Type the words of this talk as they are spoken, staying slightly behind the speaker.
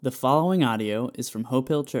The following audio is from Hope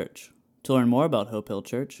Hill Church. To learn more about Hope Hill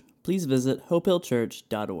Church, please visit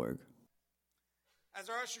hopehillchurch.org. As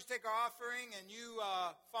our ushers take our offering and you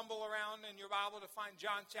fumble around in your Bible to find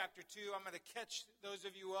John chapter 2, I'm going to catch those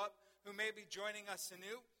of you up who may be joining us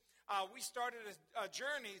anew. We started a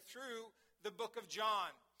journey through the book of John.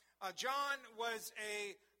 John was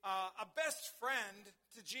a best friend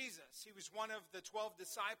to Jesus. He was one of the 12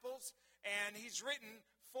 disciples, and he's written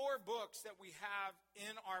 4 books that we have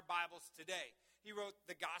in our Bibles today. He wrote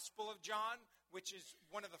the Gospel of John, which is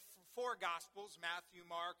one of the 4 Gospels, Matthew,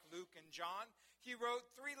 Mark, Luke, and John. He wrote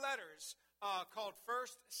 3 letters called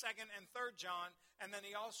 1st, 2nd, and 3rd John, and then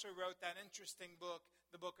he also wrote that interesting book,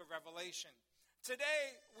 the book of Revelation.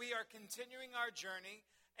 Today, we are continuing our journey,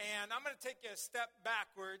 and I'm going to take you a step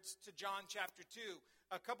backwards to John chapter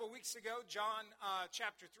 2. A couple weeks ago, John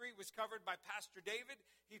chapter 3 was covered by Pastor David.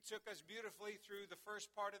 He took us beautifully through the first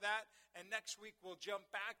part of that, and next week we'll jump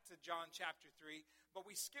back to John chapter 3. But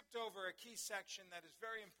we skipped over a key section that is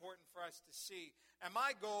very important for us to see. And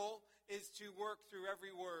my goal is to work through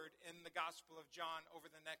every word in the Gospel of John over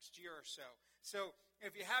the next year or so. So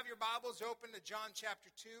if you have your Bibles open to John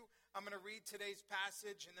chapter 2, I'm going to read today's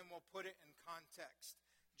passage, and then we'll put it in context.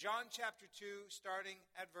 John chapter 2, starting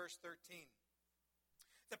at verse 13.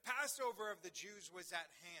 The Passover of the Jews was at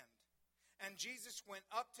hand, and Jesus went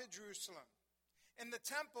up to Jerusalem. In the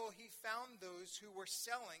temple he found those who were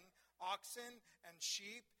selling oxen and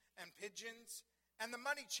sheep and pigeons, and the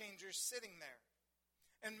money changers sitting there.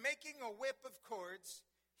 And making a whip of cords,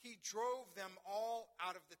 he drove them all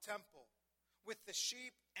out of the temple, with the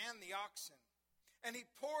sheep and the oxen. And he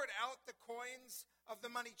poured out the coins of the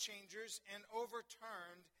money changers and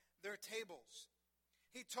overturned their tables.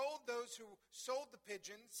 He told those who sold the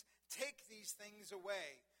pigeons, "Take these things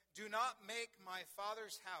away. Do not make my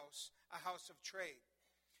Father's house a house of trade."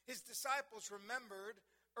 His disciples remembered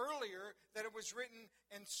earlier that it was written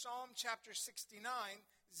in Psalm chapter 69,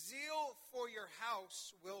 "Zeal for your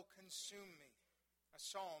house will consume me," a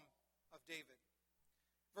psalm of David.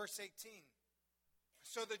 Verse 18,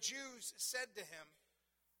 so the Jews said to him,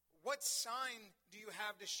 "What sign do you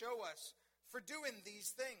have to show us for doing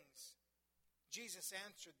these things?" Jesus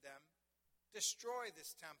answered them, "Destroy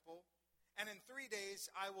this temple, and in 3 days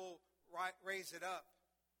I will raise it up."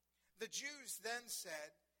 The Jews then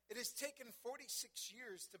said, "It has taken 46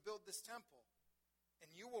 years to build this temple,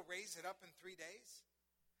 and you will raise it up in 3 days?"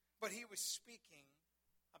 But he was speaking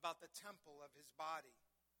about the temple of his body.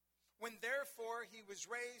 When therefore he was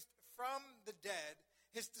raised from the dead,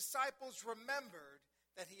 his disciples remembered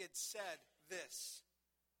that he had said this,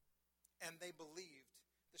 and they believed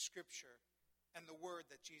the scripture and the word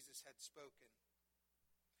that Jesus had spoken.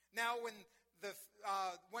 Now when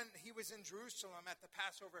he was in Jerusalem at the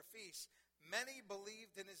Passover feast, many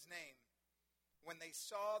believed in his name when they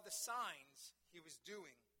saw the signs he was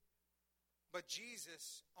doing. But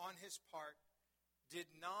Jesus, on his part,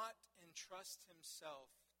 did not entrust himself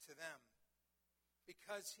to them,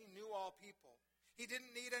 because he knew all people. He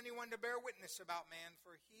didn't need anyone to bear witness about man,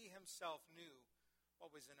 for he himself knew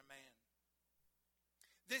what was in a man.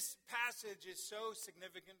 This passage is so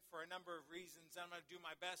significant for a number of reasons. I'm going to do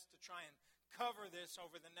my best to try and cover this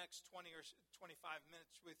over the next 20 or 25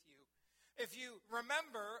 minutes with you. If you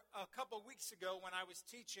remember a couple weeks ago when I was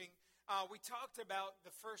teaching, we talked about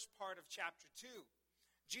the first part of chapter 2.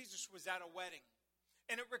 Jesus was at a wedding,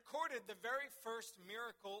 and it recorded the very first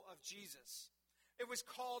miracle of Jesus. It was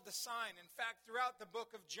called the sign. In fact, throughout the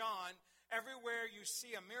book of John, everywhere you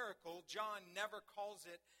see a miracle, John never calls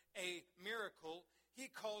it a miracle. He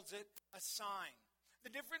calls it a sign. The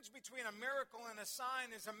difference between a miracle and a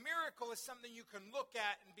sign is a miracle is something you can look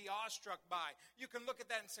at and be awestruck by. You can look at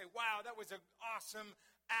that and say, "Wow, that was an awesome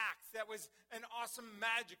act. That was an awesome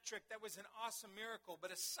magic trick. That was an awesome miracle."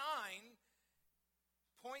 But a sign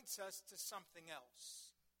points us to something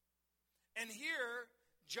else. And here,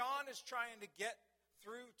 John is trying to get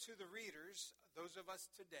through to the readers, those of us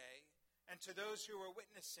today, and to those who are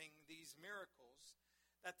witnessing these miracles,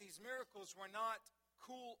 that these miracles were not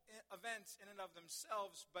cool events in and of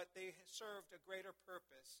themselves, but they served a greater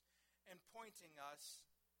purpose in pointing us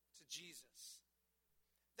to Jesus.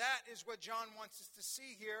 That is what John wants us to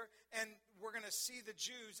see here, and we're going to see the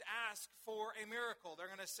Jews ask for a miracle. They're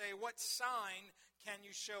going to say, "What sign can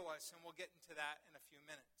you show us?" And we'll get into that in a few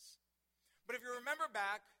minutes. But if you remember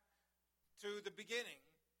back to the beginning,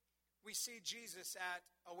 we see Jesus at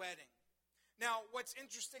a wedding. Now, what's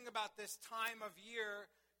interesting about this time of year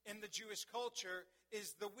in the Jewish culture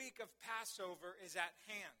is the week of Passover is at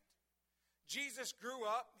hand. Jesus grew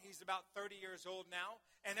up, he's about 30 years old now,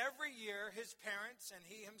 and every year his parents and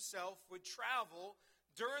he himself would travel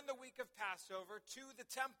during the week of Passover to the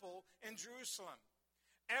temple in Jerusalem.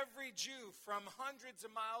 Every Jew from hundreds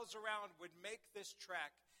of miles around would make this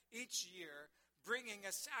trek each year, bringing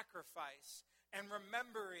a sacrifice and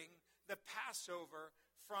remembering the Passover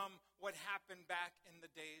from what happened back in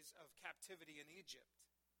the days of captivity in Egypt.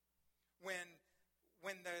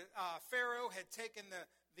 When the Pharaoh had taken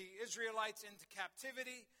the Israelites into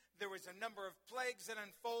captivity, there was a number of plagues that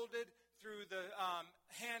unfolded through the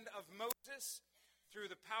hand of Moses, through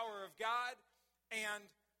the power of God, and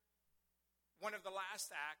one of the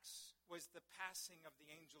last acts was the passing of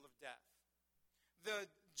the angel of death. The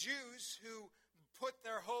Jews who put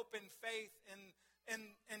their hope and faith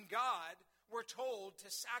in God were told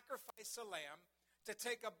to sacrifice a lamb, to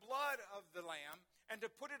take a blood of the lamb, and to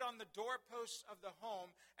put it on the doorposts of the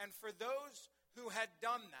home. And for those who had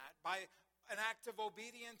done that, by an act of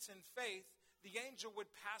obedience and faith, the angel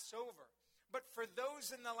would pass over. But for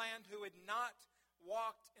those in the land who had not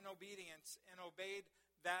walked in obedience and obeyed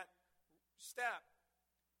that step,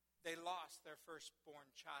 they lost their firstborn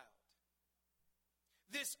child.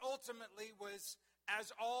 This ultimately was,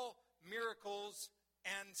 as all miracles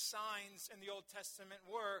and signs in the Old Testament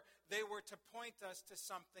were, they were to point us to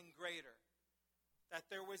something greater. That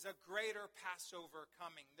there was a greater Passover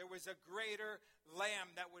coming. There was a greater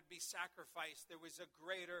lamb that would be sacrificed. There was a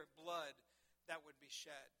greater blood that would be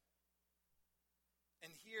shed.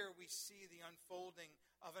 And here we see the unfolding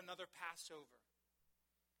of another Passover.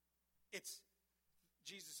 It's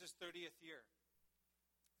Jesus' 30th year.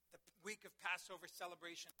 The week of Passover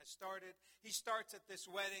celebration has started. He starts at this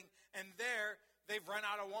wedding, and there they've run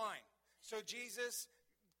out of wine. So Jesus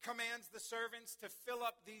commands the servants to fill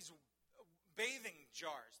up these bathing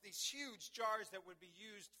jars, these huge jars that would be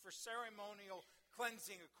used for ceremonial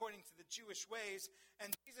cleansing according to the Jewish ways.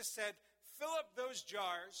 And Jesus said, fill up those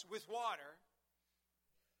jars with water,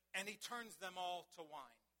 and he turns them all to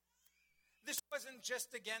wine. This wasn't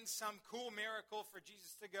just, again, some cool miracle for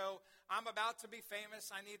Jesus to go, I'm about to be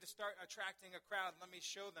famous, I need to start attracting a crowd, let me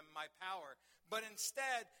show them my power. But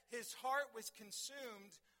instead, his heart was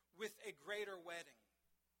consumed with a greater wedding.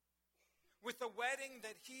 With a wedding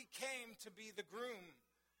that he came to be the groom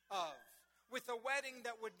of. With a wedding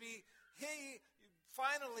that would be he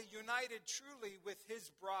finally united truly with his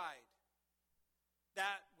bride.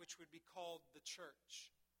 That which would be called the church.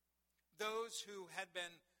 Those who had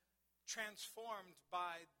been transformed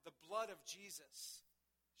by the blood of Jesus,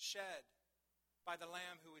 shed by the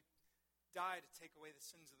Lamb who would die to take away the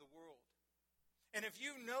sins of the world. And if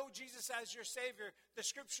you know Jesus as your Savior, the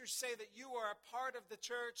Scriptures say that you are a part of the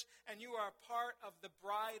church and you are a part of the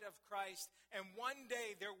bride of Christ. And one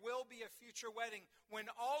day there will be a future wedding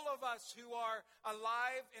when all of us who are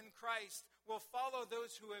alive in Christ will follow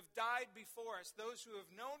those who have died before us, those who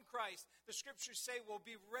have known Christ. The Scriptures say will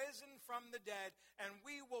be risen from the dead, and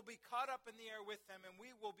we will be caught up in the air with them, and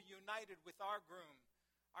we will be united with our groom,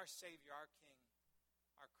 our Savior, our King,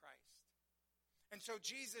 our Christ. And so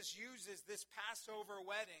Jesus uses this Passover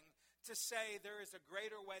wedding to say there is a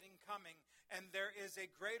greater wedding coming, and there is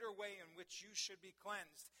a greater way in which you should be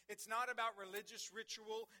cleansed. It's not about religious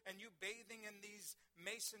ritual and you bathing in these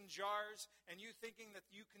mason jars and you thinking that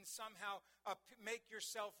you can somehow make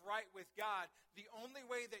yourself right with God. The only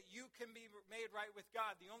way that you can be made right with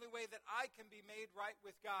God, the only way that I can be made right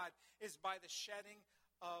with God is by the shedding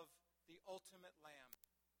of the ultimate Lamb.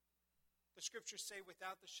 The Scriptures say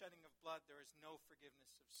without the shedding of blood there is no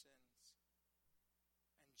forgiveness of sins.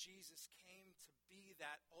 And Jesus came to be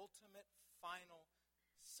that ultimate final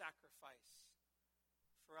sacrifice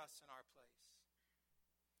for us in our place.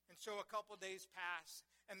 And so a couple days pass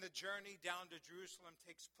and the journey down to Jerusalem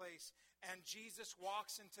takes place and Jesus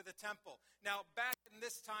walks into the temple. Now back in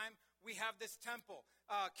this time we have this temple.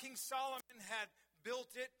 King Solomon had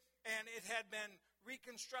built it and it had been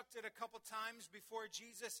reconstructed a couple times before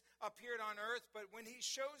Jesus appeared on earth. But when he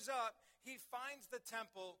shows up, he finds the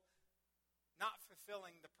temple not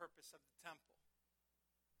fulfilling the purpose of the temple.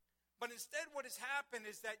 But instead what has happened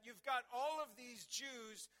is that you've got all of these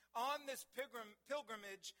Jews on this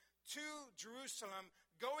pilgrimage to Jerusalem,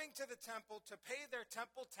 going to the temple to pay their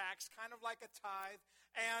temple tax, kind of like a tithe,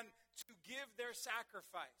 and to give their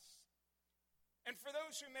sacrifice. And for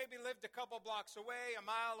those who maybe lived a couple blocks away, a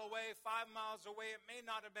mile away, 5 miles away, it may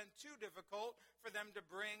not have been too difficult for them to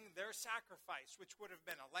bring their sacrifice, which would have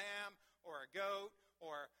been a lamb or a goat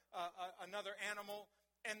or another animal.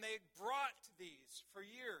 And they brought these for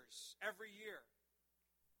years, every year.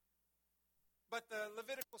 But the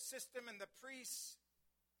Levitical system and the priests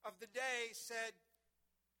of the day said,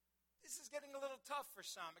 this is getting a little tough for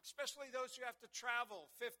some, especially those who have to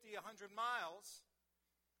travel 50, 100 miles.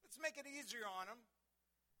 Let's make it easier on them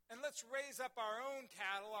and let's raise up our own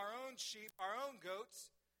cattle, our own sheep, our own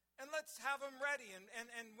goats, and let's have them ready.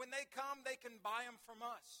 And when they come, they can buy them from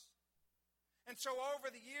us. And so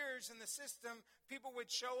over the years in the system, people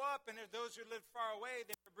would show up, and those who lived far away,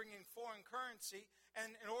 they were bringing foreign currency.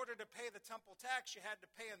 And in order to pay the temple tax, you had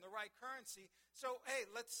to pay in the right currency. So, hey,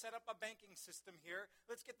 let's set up a banking system here.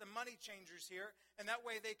 Let's get the money changers here. And that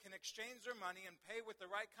way they can exchange their money and pay with the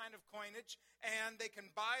right kind of coinage. And they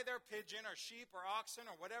can buy their pigeon or sheep or oxen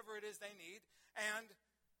or whatever it is they need. And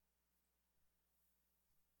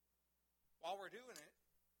while we're doing it,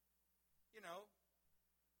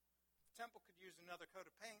 the temple could use another coat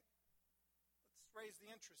of paint. Let's raise the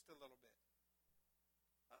interest a little bit.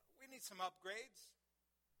 We need some upgrades.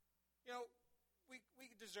 We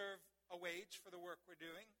deserve a wage for the work we're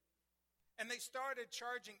doing. And they started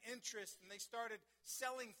charging interest, and they started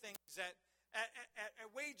selling things at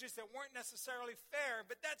wages that weren't necessarily fair,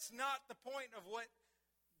 but that's not the point of what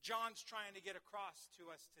John's trying to get across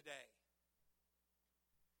to us today.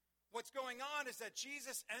 What's going on is that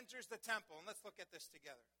Jesus enters the temple, and let's look at this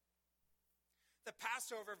together. The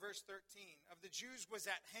Passover, verse 13, of the Jews was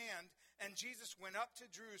at hand, and Jesus went up to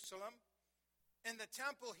Jerusalem. In the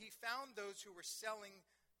temple, he found those who were selling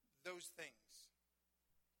those things.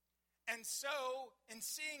 And so, in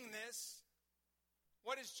seeing this,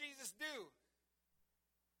 what does Jesus do?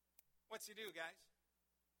 What's he do, guys?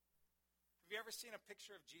 Have you ever seen a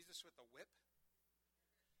picture of Jesus with a whip?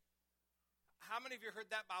 How many of you heard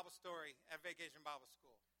that Bible story at Vacation Bible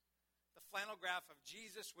School? The flannel graph of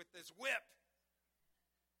Jesus with this whip.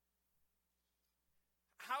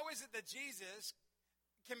 How is it that Jesus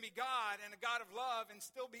can be God and a God of love and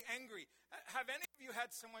still be angry? Have any of you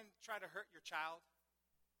had someone try to hurt your child?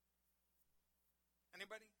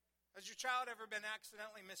 Anybody? Has your child ever been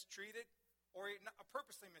accidentally mistreated or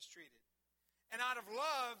purposely mistreated? And out of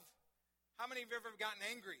love, how many of you have ever gotten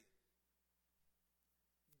angry?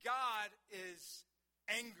 God is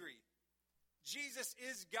angry. Jesus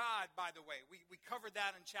is God, by the way. We covered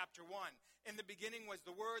that in chapter 1. In the beginning was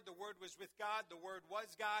the Word was with God, the Word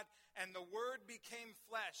was God, and the Word became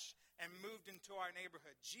flesh and moved into our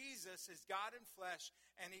neighborhood. Jesus is God in flesh,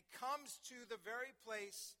 and he comes to the very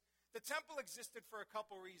place. The temple existed for a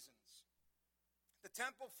couple reasons. The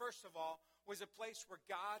temple, first of all, was a place where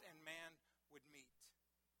God and man would meet.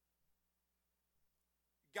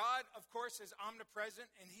 God, of course, is omnipresent,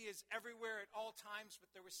 and he is everywhere at all times, but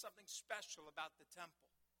there was something special about the temple.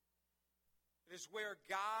 It is where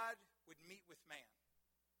God would meet with man.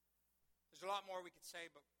 There's a lot more we could say,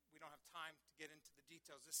 but we don't have time to get into the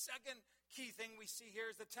details. The second key thing we see here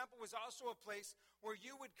is the temple was also a place where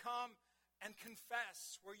you would come and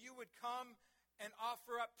confess, where you would come and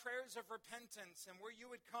offer up prayers of repentance, and where you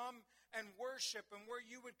would come and worship, and where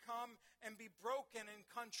you would come and be broken and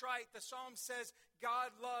contrite. The psalm says, God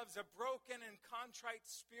loves a broken and contrite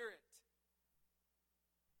spirit.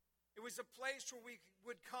 It was a place where we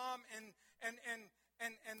would come and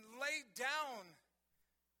lay down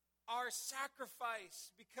our sacrifice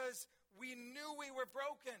because we knew we were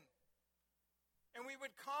broken. And we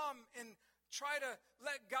would come and try to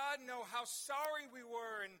let God know how sorry we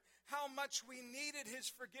were and how much we needed his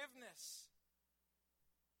forgiveness.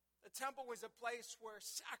 The temple was a place where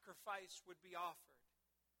sacrifice would be offered.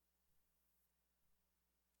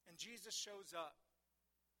 And Jesus shows up.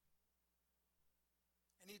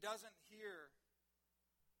 And he doesn't hear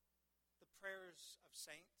the prayers of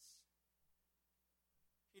saints.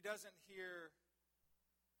 He doesn't hear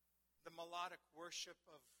the melodic worship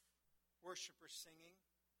of worshipers singing.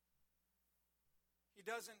 He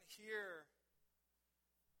doesn't hear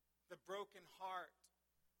the broken heart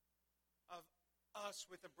of us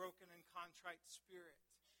with a broken and contrite spirit.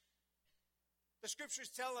 The scriptures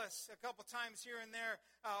tell us a couple times here and there.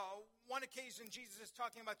 One occasion, Jesus is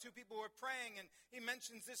talking about two people who are praying, and he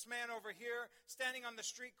mentions this man over here standing on the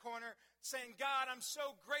street corner saying, God, I'm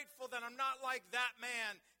so grateful that I'm not like that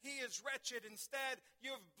man. He is wretched. Instead,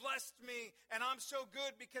 you have blessed me, and I'm so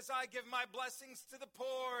good because I give my blessings to the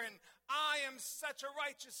poor, and I am such a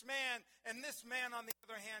righteous man. And this man, on the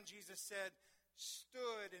other hand, Jesus said,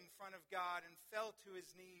 stood in front of God and fell to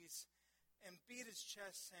his knees and beat his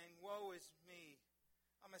chest, saying, woe is me,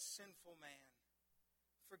 I'm a sinful man.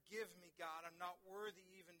 Forgive me, God, I'm not worthy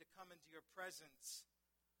even to come into your presence.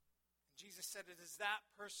 And Jesus said it is that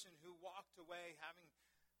person who walked away having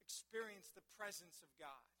experienced the presence of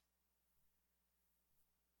God.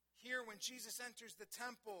 Here, when Jesus enters the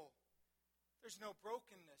temple, there's no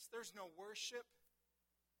brokenness, there's no worship.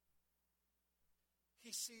 He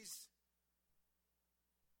sees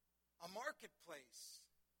a marketplace.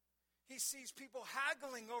 He sees people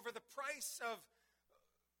haggling over the price of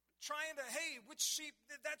trying to, hey, which sheep,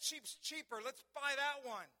 that sheep's cheaper, let's buy that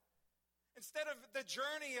one. Instead of the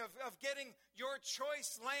journey of getting your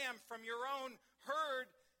choice lamb from your own herd,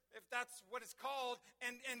 if that's what it's called,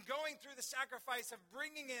 and going through the sacrifice of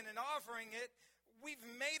bringing in and offering it, we've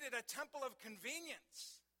made it a temple of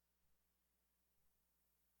convenience.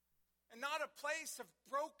 And not a place of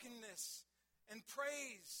brokenness and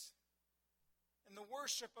praise and the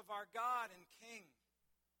worship of our God and King.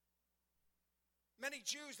 Many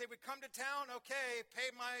Jews, they would come to town, okay,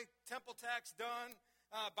 pay my temple tax, done.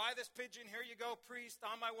 Buy this pigeon, here you go, priest,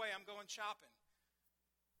 on my way, I'm going shopping.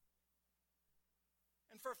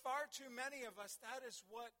 And for far too many of us, that is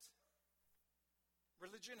what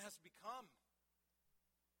religion has become.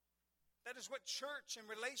 That is what church and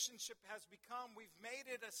relationship has become. We've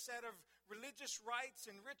made it a set of religious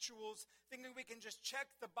rites and rituals, thinking we can just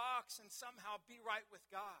check the box and somehow be right with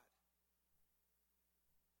God.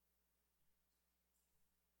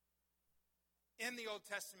 In the Old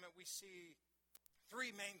Testament, we see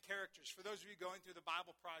three main characters. For those of you going through the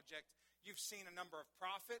Bible Project, you've seen a number of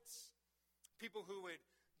prophets, people who would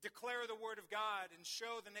declare the word of God and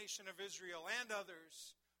show the nation of Israel and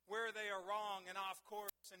others where they are wrong and off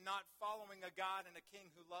course and not following a God and a King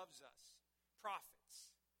who loves us.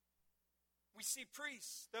 Prophets. We see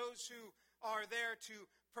priests, those who are there to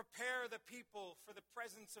prepare the people for the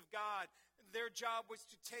presence of God. Their job was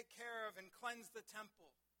to take care of and cleanse the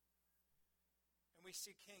temple. And we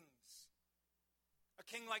see kings. A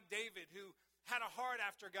king like David who had a heart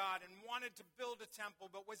after God and wanted to build a temple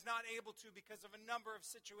but was not able to because of a number of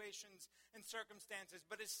situations and circumstances.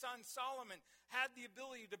 But his son Solomon had the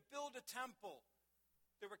ability to build a temple.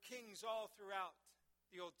 There were kings all throughout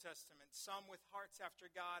the Old Testament, some with hearts after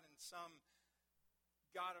God and some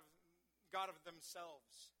God of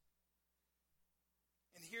themselves.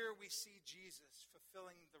 And here we see Jesus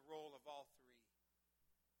fulfilling the role of all three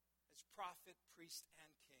as prophet, priest,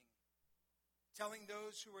 and king. Telling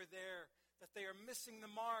those who are there that they are missing the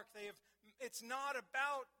mark. It's not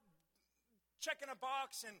about checking a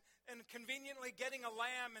box and conveniently getting a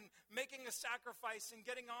lamb and making a sacrifice and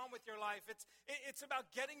getting on with your life. It's about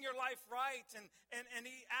getting your life right. And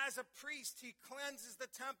he, as a priest, he cleanses the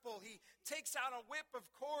temple. He takes out a whip of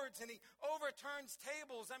cords and he overturns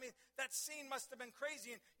tables. I mean, that scene must have been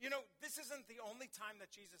crazy. And this isn't the only time that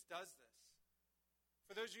Jesus does this.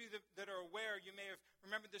 For those of you that are aware, you may have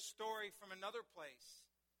remembered this story from another place.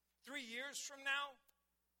 3 years from now,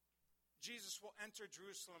 Jesus will enter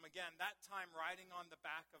Jerusalem again, that time riding on the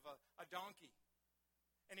back of a donkey.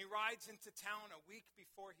 And he rides into town a week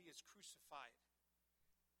before he is crucified.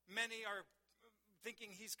 Many are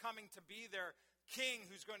thinking he's coming to be their king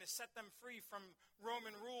who's going to set them free from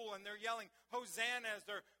Roman rule. And they're yelling, Hosanna, as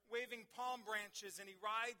they're waving palm branches. And he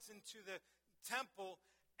rides into the temple.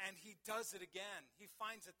 And he does it again. He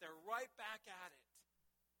finds that they're right back at it.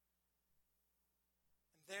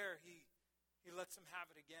 And there he lets them have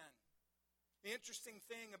it again. The interesting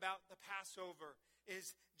thing about the Passover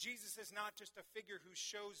is Jesus is not just a figure who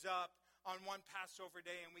shows up on one Passover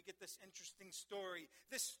day and we get this interesting story.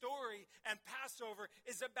 This story and Passover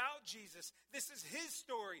is about Jesus. This is his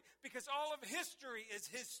story because all of history is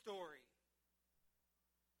his story.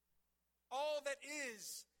 All that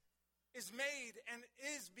is made and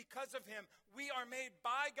is because of him. We are made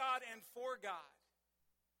by God and for God.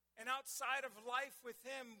 And outside of life with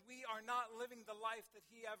him, we are not living the life that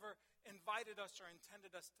he ever invited us or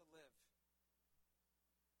intended us to live.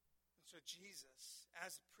 And so Jesus,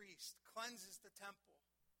 as a priest, cleanses the temple,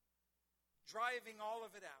 driving all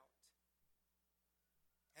of it out.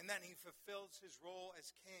 And then he fulfills his role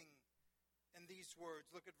as king in these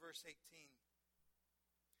words. Look at verse 18.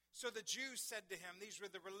 So the Jews said to him, these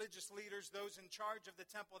were the religious leaders, those in charge of the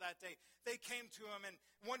temple that day. They came to him and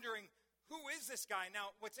wondering, who is this guy?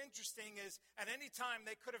 Now, what's interesting is at any time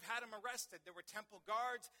they could have had him arrested. There were temple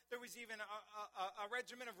guards. There was even a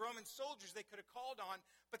regiment of Roman soldiers they could have called on.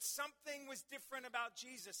 But something was different about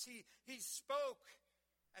Jesus. He spoke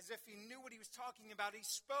as if he knew what he was talking about. He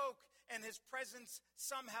spoke and his presence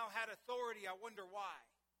somehow had authority. I wonder why.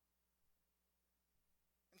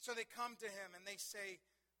 And so they come to him and they say,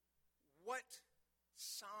 what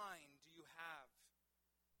sign do you have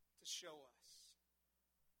to show us?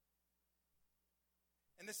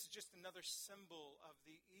 And this is just another symbol of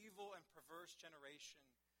the evil and perverse generation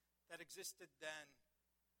that existed then,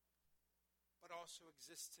 but also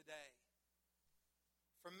exists today.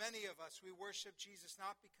 For many of us, we worship Jesus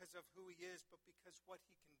not because of who he is, but because what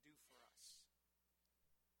he can do for us.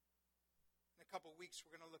 In a couple of weeks,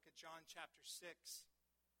 we're going to look at John chapter 6.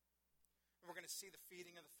 And we're going to see the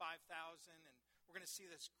feeding of the 5,000, and we're going to see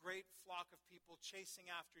this great flock of people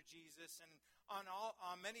chasing after Jesus. And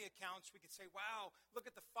on many accounts, we could say, wow, look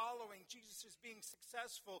at the following. Jesus is being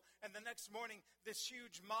successful. And the next morning, this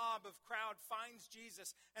huge mob of crowd finds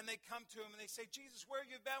Jesus. And they come to him and they say, Jesus, where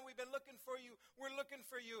have you been? We've been looking for you. We're looking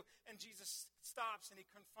for you. And Jesus stops and he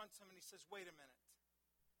confronts them and he says, wait a minute.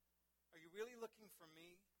 Are you really looking for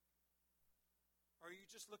me? Or are you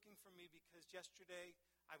just looking for me because yesterday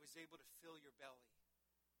I was able to fill your belly?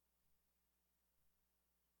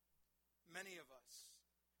 Many of us,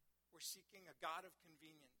 we're seeking a God of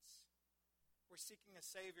convenience. We're seeking a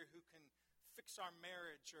Savior who can fix our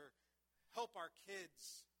marriage or help our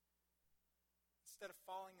kids instead of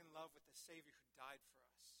falling in love with the Savior who died for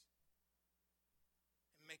us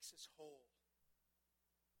and makes us whole.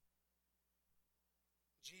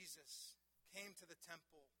 Jesus came to the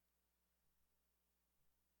temple,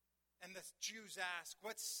 and the Jews ask,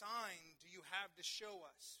 what sign do you have to show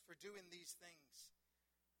us for doing these things?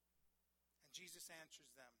 And Jesus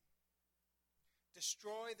answers them,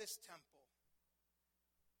 destroy this temple,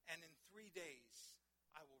 and in 3 days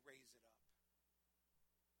I will raise it up.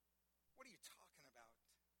 What are you talking about?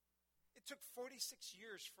 It took 46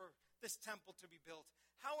 years for this temple to be built.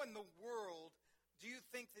 How in the world do you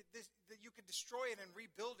think that you could destroy it and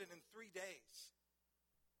rebuild it in 3 days?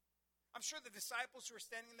 I'm sure the disciples who are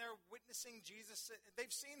standing there witnessing Jesus,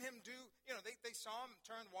 they've seen him do, they saw him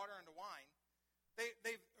turn water into wine.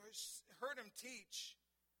 They've heard him teach.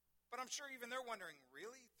 But I'm sure even they're wondering,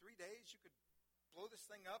 really? 3 days you could blow this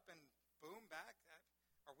thing up and boom, back?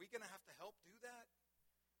 Are we going to have to help do that?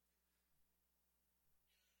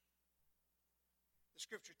 The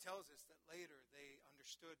scripture tells us that later they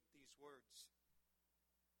understood these words.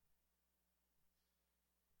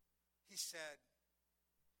 He said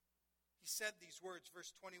these words,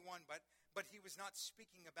 verse 21, but he was not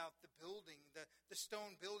speaking about the building, the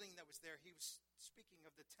stone building that was there. He was speaking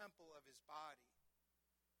of the temple of his body.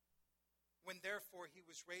 When therefore he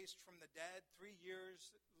was raised from the dead 3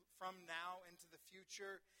 years from now into the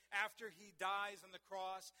future, after he dies on the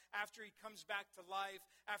cross, after he comes back to life,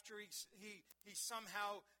 after he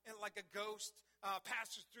somehow, like a ghost,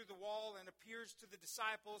 passes through the wall and appears to the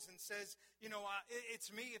disciples and says, it's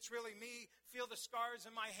me, it's really me. Feel the scars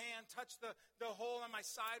in my hand, touch the hole in my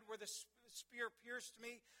side where the spear pierced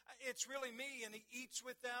me. It's really me. And he eats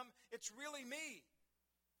with them. It's really me.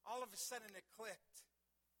 All of a sudden it clicked.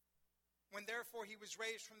 When therefore he was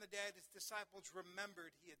raised from the dead, his disciples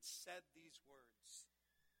remembered he had said these words.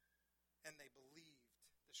 And they believed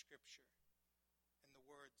the scripture and the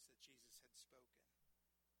words that Jesus had spoken.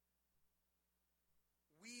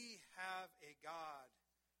 We have a God,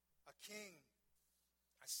 a King,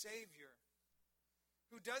 a Savior,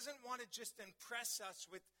 who doesn't want to just impress us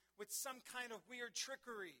with some kind of weird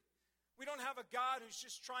trickery. We don't have a God who's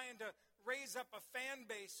just trying to raise up a fan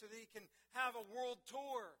base so that he can have a world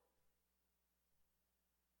tour.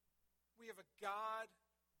 We have a God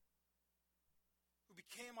who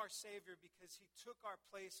became our Savior because he took our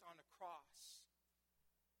place on a cross.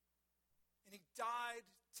 And he died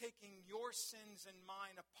taking your sins and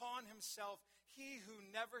mine upon himself. He who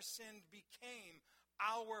never sinned became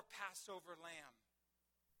our Passover lamb.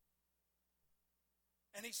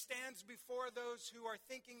 And he stands before those who are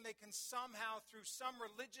thinking they can somehow, through some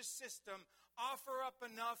religious system, offer up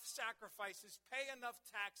enough sacrifices, pay enough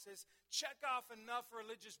taxes, check off enough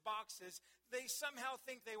religious boxes. They somehow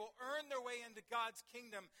think they will earn their way into God's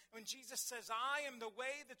kingdom. When Jesus says, I am the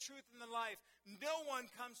way, the truth, and the life. No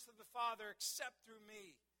one comes to the Father except through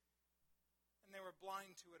me. And they were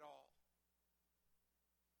blind to it all.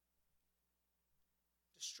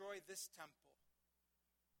 Destroy this temple.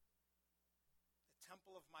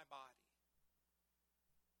 Temple of my body,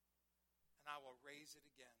 and I will raise it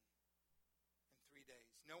again in 3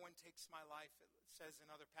 days. No one takes my life, it says in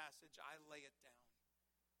another passage, I lay it down.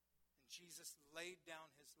 And Jesus laid down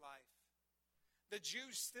his life. The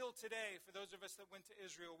Jews still today, for those of us that went to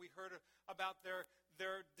Israel, we heard about their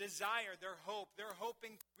desire, their hope. They're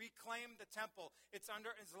hoping to reclaim the temple. It's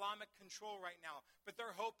under Islamic control right now. But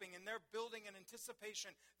they're hoping and they're building in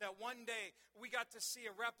anticipation that one day we got to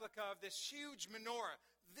see a replica of this huge menorah,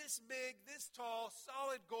 this big, this tall,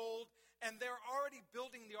 solid gold. And they're already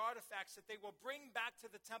building the artifacts that they will bring back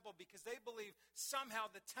to the temple because they believe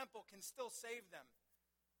somehow the temple can still save them.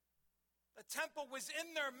 The temple was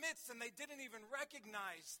in their midst and they didn't even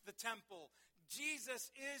recognize the temple. Jesus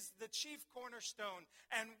is the chief cornerstone,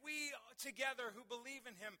 and we together who believe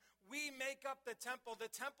in him, we make up the temple. The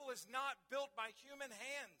temple is not built by human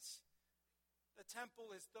hands. The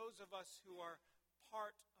temple is those of us who are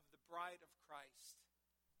part of the bride of Christ,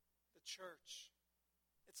 the church.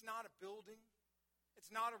 It's not a building.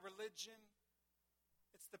 It's not a religion.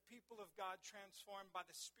 It's the people of God transformed by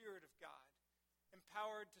the Spirit of God,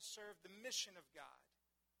 empowered to serve the mission of God.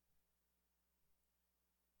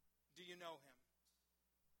 Do you know him?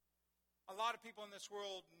 A lot of people in this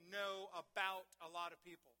world know about a lot of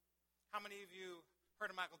people. How many of you heard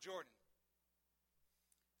of Michael Jordan?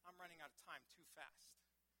 I'm running out of time too fast.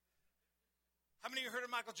 How many of you heard of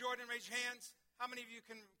Michael Jordan? Raise your hands. How many of you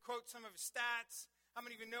can quote some of his stats? How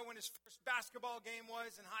many of you know when his first basketball game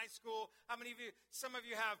was in high school? How many of you, some of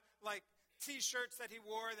you have like T-shirts that he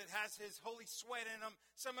wore that has his holy sweat in them.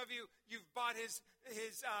 Some of you, you've bought his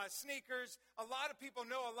sneakers. A lot of people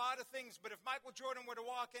know a lot of things, but if Michael Jordan were to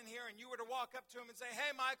walk in here and you were to walk up to him and say, "Hey,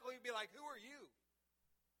 Michael," he'd be like, "Who are you?"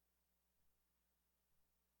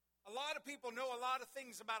 A lot of people know a lot of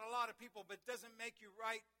things about a lot of people, but it doesn't make you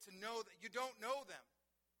right to know that you don't know them.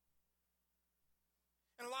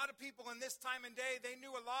 And a lot of people in this time and day, they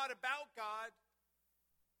knew a lot about God,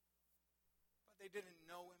 but they didn't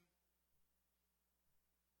know him.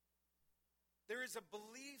 There is a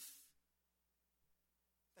belief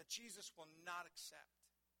that Jesus will not accept.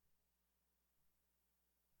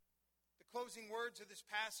 The closing words of this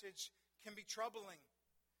passage can be troubling.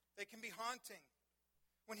 They can be haunting.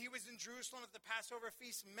 When he was in Jerusalem at the Passover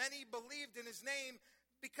feast, many believed in his name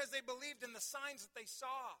because they believed in the signs that they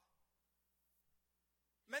saw.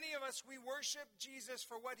 Many of us, we worship Jesus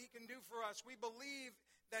for what he can do for us. We believe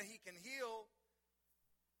that he can heal.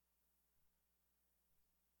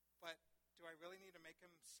 But do I really need to make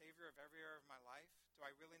him Savior of every area of my life? Do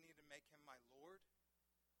I really need to make him my Lord?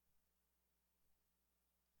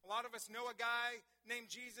 A lot of us know a guy named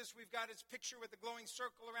Jesus. We've got his picture with the glowing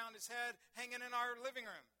circle around his head hanging in our living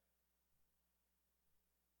room.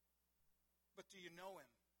 But do you know him?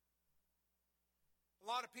 A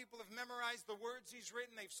lot of people have memorized the words he's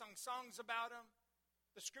written. They've sung songs about him.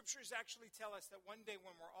 The scriptures actually tell us that one day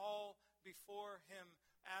when we're all before him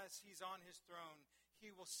as he's on his throne, he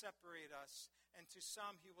will separate us. And to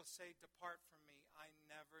some he will say, "Depart from me, I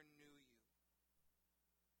never knew you."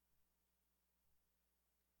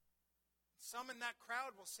 Some in that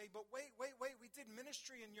crowd will say, "But wait, we did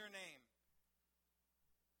ministry in your name.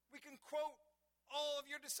 We can quote all of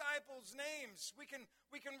your disciples' names. We can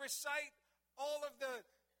recite all of the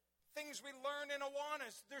things we learned in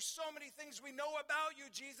Awanas. There's so many things we know about you,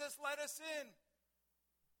 Jesus. Let us in."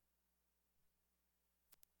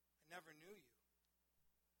 I never knew you.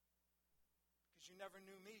 Because you never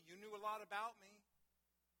knew me. You knew a lot about me.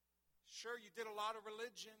 Sure, you did a lot of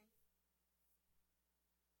religion.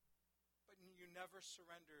 But you never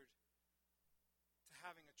surrendered to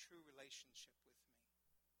having a true relationship with me.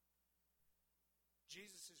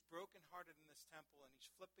 Jesus is brokenhearted in this temple, and he's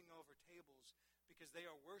flipping over tables because they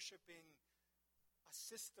are worshiping a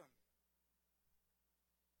system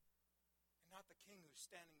and not the king who's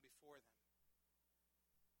standing before them.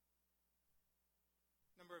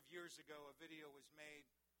 A number of years ago, a video was made.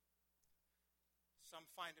 Some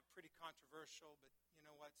find it pretty controversial, but you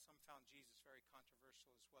know what? Some found Jesus very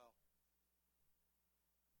controversial as well.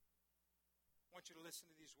 I want you to listen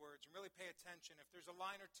to these words and really pay attention. If there's a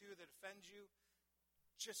line or two that offends you,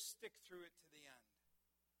 just stick through it to the end.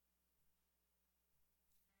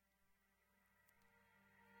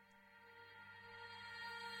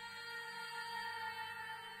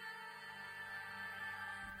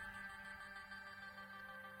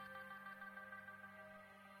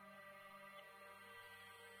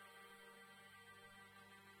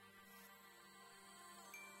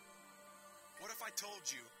 What if I told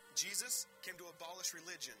you Jesus came to abolish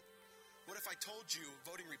religion? What if I told you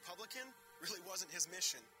voting Republican really wasn't his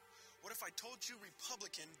mission? What if I told you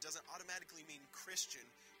Republican doesn't automatically mean Christian,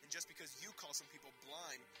 and just because you call some people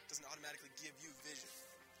blind doesn't automatically give you vision?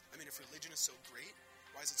 I mean, if religion is so great,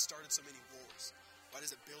 why has it started so many wars? Why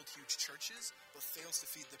does it build huge churches but fails to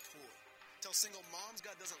feed the poor? Tell single moms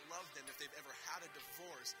God doesn't love them if they've ever had a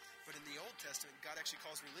divorce, but in the Old Testament, God actually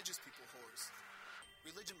calls religious people whores.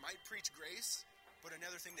 Religion might preach grace, but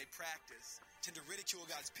another thing they practice, tend to ridicule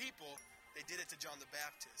God's people. They did it to John the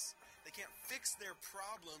Baptist. They can't fix their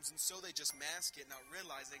problems, and so they just mask it, not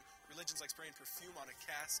realizing religion's like spraying perfume on a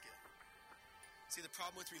casket. See, the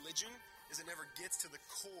problem with religion is it never gets to the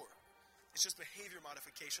core. It's just behavior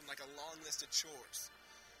modification, like a long list of chores.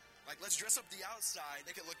 Like, let's dress up the outside,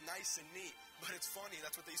 make it look nice and neat. But it's funny,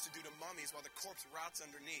 that's what they used to do to mummies while the corpse rots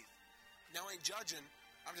underneath. Now, I ain't judging.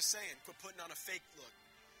 I'm just saying, quit putting on a fake look.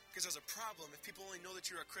 Because there's a problem if people only know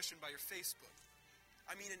that you're a Christian by your Facebook.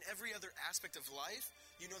 I mean, in every other aspect of life,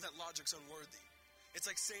 you know that logic's unworthy. It's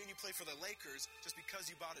like saying you play for the Lakers just because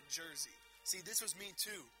you bought a jersey. See, this was me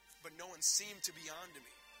too, but no one seemed to be on to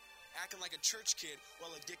me. Acting like a church kid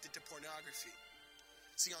while addicted to pornography.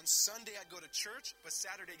 See, on Sunday I'd go to church, but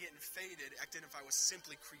Saturday getting faded, acting if I was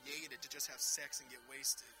simply created to just have sex and get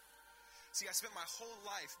wasted. See, I spent my whole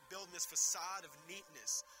life building this facade of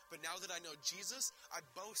neatness, but now that I know Jesus, I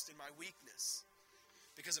boast in my weakness.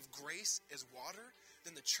 Because if grace is water,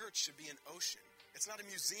 then the church should be an ocean. It's not a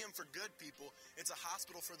museum for good people, it's a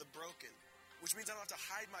hospital for the broken. Which means I don't have to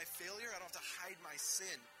hide my failure, I don't have to hide my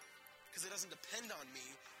sin. Because it doesn't depend on me,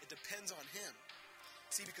 it depends on him.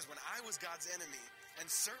 See, because when I was God's enemy, and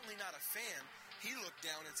certainly not a fan, he looked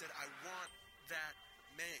down and said, I want that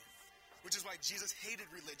man. Which is why Jesus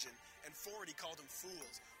hated religion, and for it he called them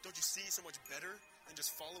fools. Don't you see so much better than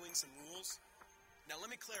just following some rules? Now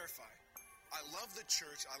let me clarify. I love the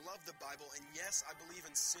church, I love the Bible, and yes, I believe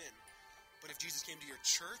in sin. But if Jesus came to your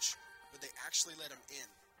church, would they actually let him in?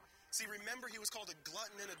 See, remember he was called a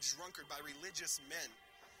glutton and a drunkard by religious men.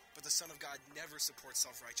 But the Son of God never supports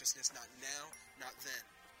self-righteousness, not now, not then.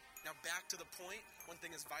 Now back to the point, one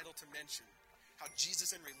thing is vital to mention. How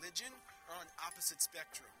Jesus and religion are on opposite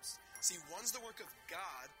spectrums. See, one's the work of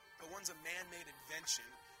God, but one's a man-made invention.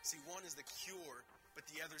 See, one is the cure, but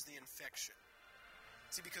the other's the infection.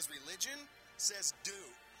 See, because religion says do.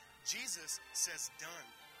 Jesus says done.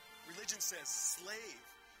 Religion says slave.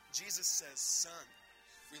 Jesus says son.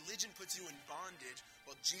 Religion puts you in bondage,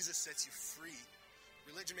 while Jesus sets you free.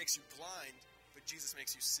 Religion makes you blind, but Jesus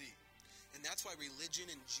makes you see. And that's why religion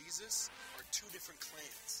and Jesus are two different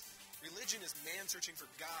clans. Religion is man searching for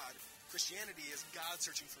God. Christianity is God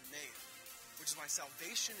searching for man. Which is why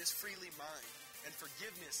salvation is freely mine, and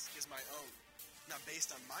forgiveness is my own. Not based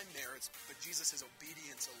on my merits, but Jesus'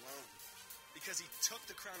 obedience alone. Because he took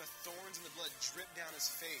the crown of thorns and the blood dripped down his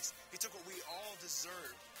face. He took what we all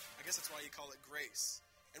deserved. I guess that's why you call it grace.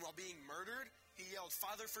 And while being murdered, he yelled,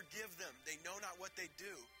 Father, forgive them. They know not what they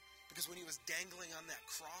do. Because when he was dangling on that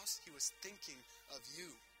cross, he was thinking of you.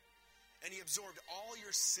 And he absorbed all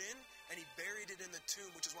your sin, and he buried it in the tomb,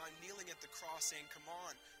 which is why I'm kneeling at the cross saying, come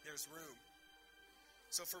on, there's room.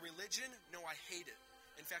 So for religion, no, I hate it.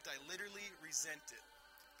 In fact, I literally resent it.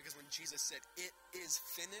 Because when Jesus said, it is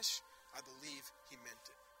finished, I believe he meant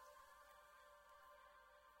it.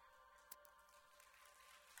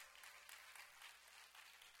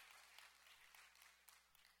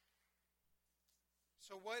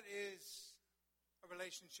 So what is a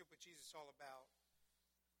relationship with Jesus all about?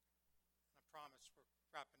 And I promise we're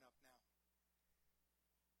wrapping up now.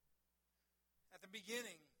 At the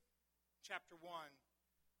beginning, chapter 1,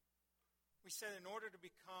 we said in order to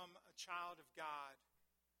become a child of God,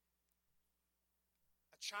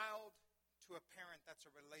 a child to a parent, that's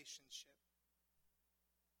a relationship.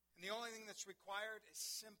 And the only thing that's required is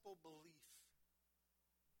simple belief.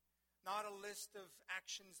 Not a list of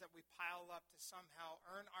actions that we pile up to somehow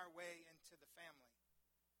earn our way into the family.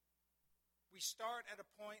 We start at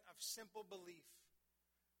a point of simple belief,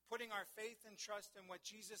 putting our faith and trust in what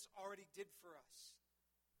Jesus already did for us,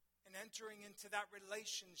 and entering into that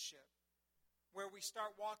relationship where we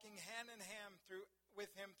start walking hand in hand with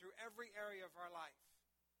him through every area of our life.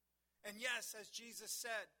 And yes, as Jesus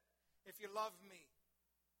said, if you love me,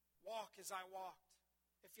 walk as I walked.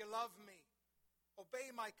 If you love me,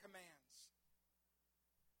 obey my commands.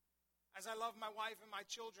 As I love my wife and my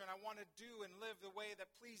children, I want to do and live the way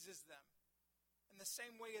that pleases them. In the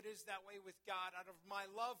same way it is that way with God, out of my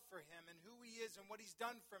love for him and who he is and what he's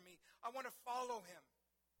done for me, I want to follow him.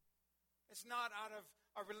 It's not out of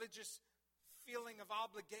a religious feeling of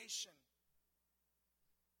obligation.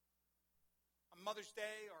 On Mother's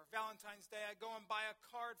Day or Valentine's Day, I go and buy a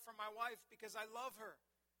card for my wife because I love her,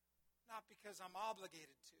 not because I'm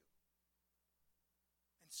obligated to.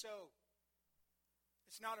 And so,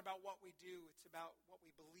 it's not about what we do, it's about what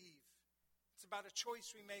we believe. It's about a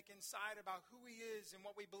choice we make inside about who he is and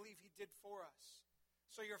what we believe he did for us.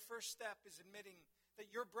 So your first step is admitting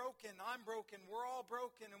that you're broken, I'm broken, we're all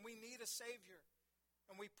broken, and we need a Savior.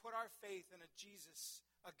 And we put our faith in a Jesus,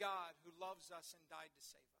 a God who loves us and died to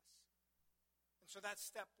save us. And so that's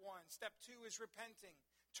step one. Step two is repenting,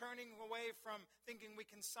 turning away from thinking we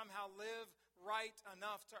can somehow live right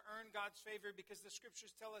enough to earn God's favor, because the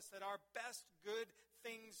scriptures tell us that our best good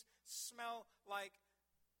things smell like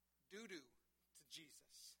doo-doo to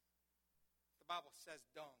Jesus. The Bible says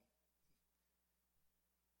dung.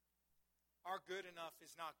 Our good enough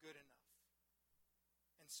is not good enough.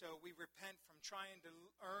 And so we repent from trying to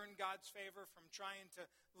earn God's favor, from trying to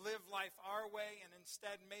live life our way, and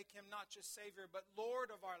instead make him not just Savior, but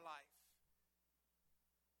Lord of our life.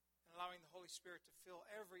 And allowing the Holy Spirit to fill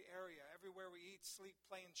every area, everywhere we eat, sleep,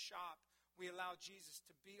 play, and shop. We allow Jesus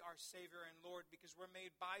to be our Savior and Lord because we're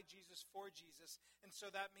made by Jesus for Jesus. And so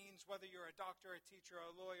that means whether you're a doctor, a teacher, or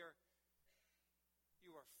a lawyer,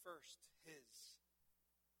 you are first his.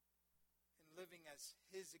 living as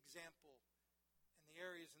his example in the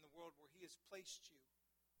areas in the world where he has placed you.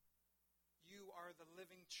 You are the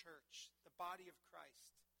living church, the body of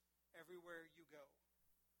Christ, everywhere you go.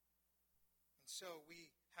 And so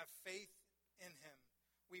we have faith in him.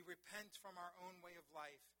 We repent from our own way of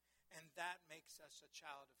life, and that makes us a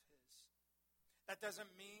child of his. That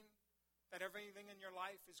doesn't mean that everything in your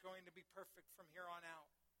life is going to be perfect from here on out.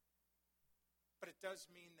 But it does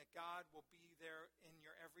mean that God will be there in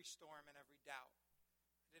your every storm and every doubt.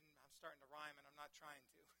 I'm starting to rhyme, and I'm not trying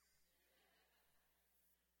to.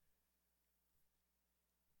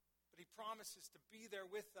 But he promises to be there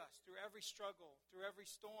with us through every struggle, through every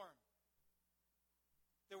storm.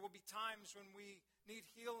 There will be times when we need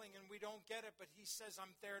healing and we don't get it, but he says,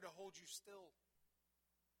 I'm there to hold you still.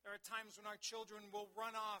 There are times when our children will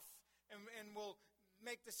run off and will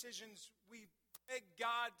make decisions we beg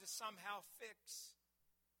God to somehow fix.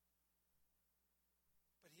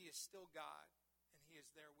 But he is still God, and he is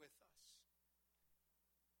there with us.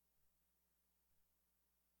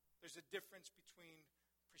 There's a difference between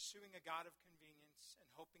pursuing a God of convenience and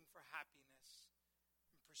hoping for happiness,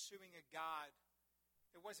 and pursuing a God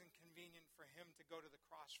that wasn't convenient for him to go to the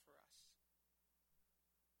cross for us.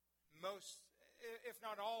 Most, if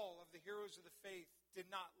not all, of the heroes of the faith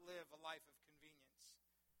did not live a life of convenience,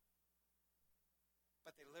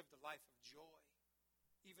 but they lived a life of joy,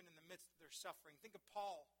 even in the midst of their suffering. Think of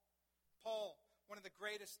Paul. Paul, one of the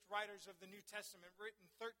greatest writers of the New Testament,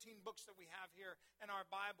 written 13 books that we have here in our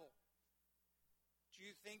Bible. Do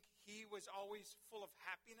you think he was always full of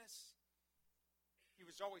happiness? He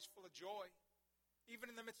was always full of joy. Even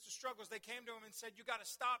in the midst of struggles, they came to him and said, you got to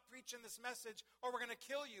stop preaching this message or we're going to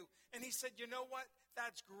kill you. And he said, you know what?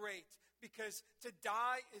 That's great, because to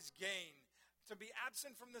die is gain. To be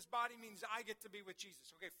absent from this body means I get to be with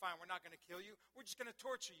Jesus. Okay, fine, we're not going to kill you. We're just going to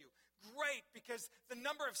torture you. Great, because the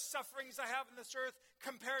number of sufferings I have on this earth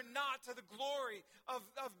compare not to the glory of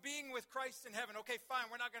being with Christ in heaven. Okay, fine,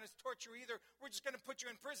 we're not going to torture you either. We're just going to put you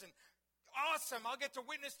in prison. Awesome, I'll get to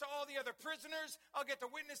witness to all the other prisoners. I'll get to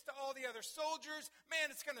witness to all the other soldiers. Man,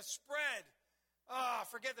 it's going to spread.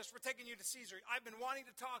 Forget this, we're taking you to Caesar. I've been wanting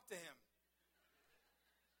to talk to him.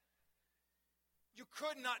 You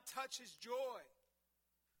could not touch his joy.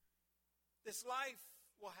 This life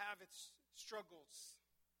will have its struggles,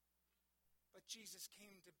 but Jesus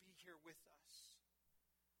came to be here with us.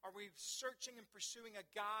 Are we searching and pursuing a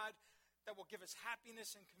God that will give us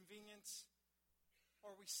happiness and convenience?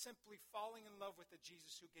 Or are we simply falling in love with the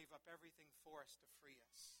Jesus who gave up everything for us to free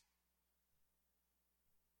us?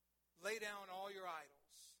 Lay down all your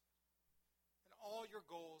idols and all your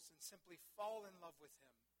goals and simply fall in love with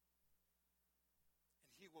him.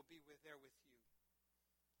 And he will be there with you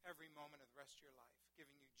every moment of the rest of your life,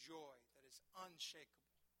 giving you joy that is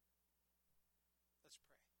unshakable. Let's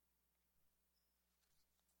pray.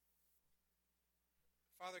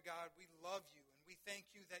 Father God, we love you, and we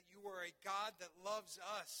thank you that you are a God that loves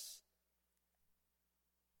us.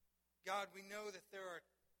 God, we know that there are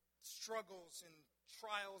struggles and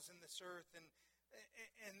trials in this earth, and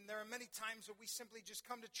there are many times that we simply just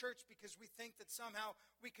come to church because we think that somehow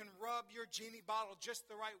we can rub your genie bottle just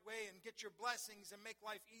the right way and get your blessings and make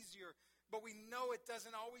life easier. But we know it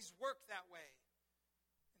doesn't always work that way.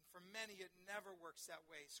 And for many, it never works that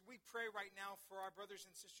way. So we pray right now for our brothers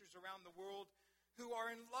and sisters around the world who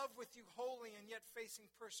are in love with you wholly and yet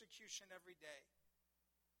facing persecution every day.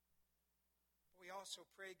 But we also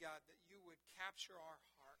pray, God, that you would capture our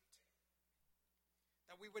heart.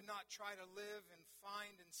 That we would not try to live and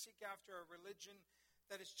find and seek after a religion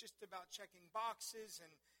that is just about checking boxes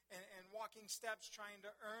and walking steps trying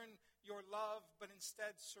to earn your love, but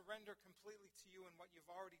instead surrender completely to you and what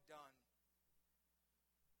you've already done.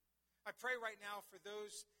 I pray right now for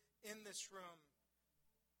those in this room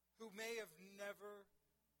who may have never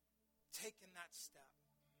taken that step.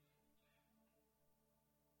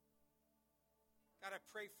 God, I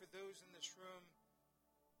pray for those in this room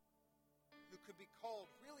who could be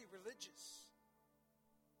called really religious,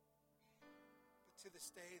 but to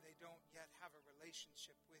this day they don't yet have a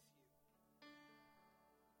relationship with you.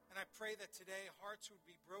 And I pray that today hearts would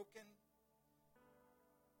be broken,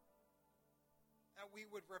 that we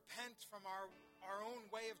would repent from our own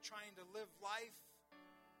way of trying to live life,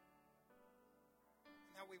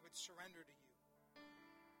 and that we would surrender to you.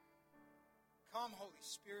 Come, Holy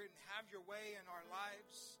Spirit, and have your way in our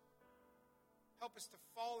lives. Help us to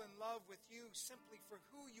fall in love with you simply for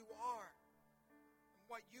who you are and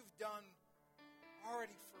what you've done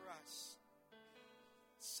already for us,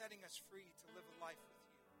 setting us free to live a life with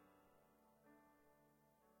you.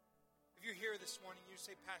 If you're here this morning, you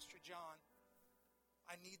say, Pastor John,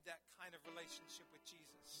 I need that kind of relationship with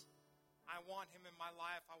Jesus. I want him in my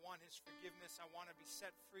life. I want his forgiveness. I want to be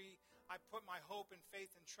set free. I put my hope and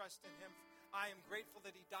faith and trust in him. I am grateful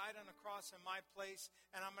that he died on the cross in my place,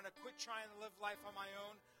 and I'm going to quit trying to live life on my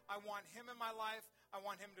own. I want him in my life. I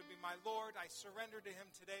want him to be my Lord. I surrender to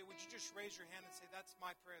him today. Would you just raise your hand and say, that's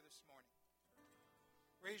my prayer this morning?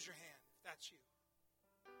 Raise your hand if that's you.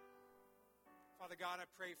 Father God, I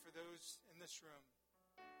pray for those in this room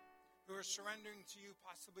who are surrendering to you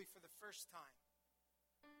possibly for the first time,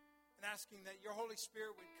 and asking that your Holy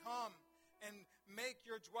Spirit would come and make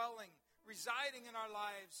your dwelling, residing in our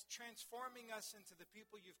lives, transforming us into the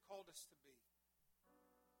people you've called us to be.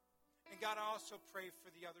 And God, I also pray for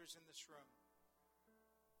the others in this room,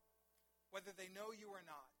 whether they know you or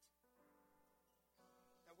not,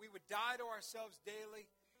 that we would die to ourselves daily,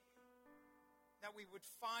 that we would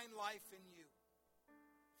find life in you.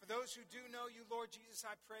 For those who do know you, Lord Jesus,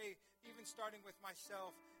 I pray, even starting with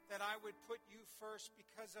myself, that I would put you first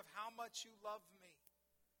because of how much you love me.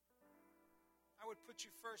 I would put you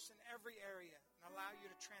first in every area and allow you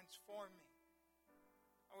to transform me.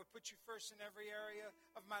 I would put you first in every area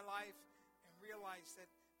of my life and realize that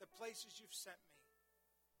the places you've sent me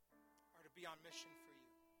are to be on mission for you.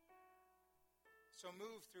 So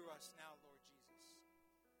move through us now, Lord Jesus.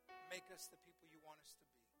 Make us the people you want.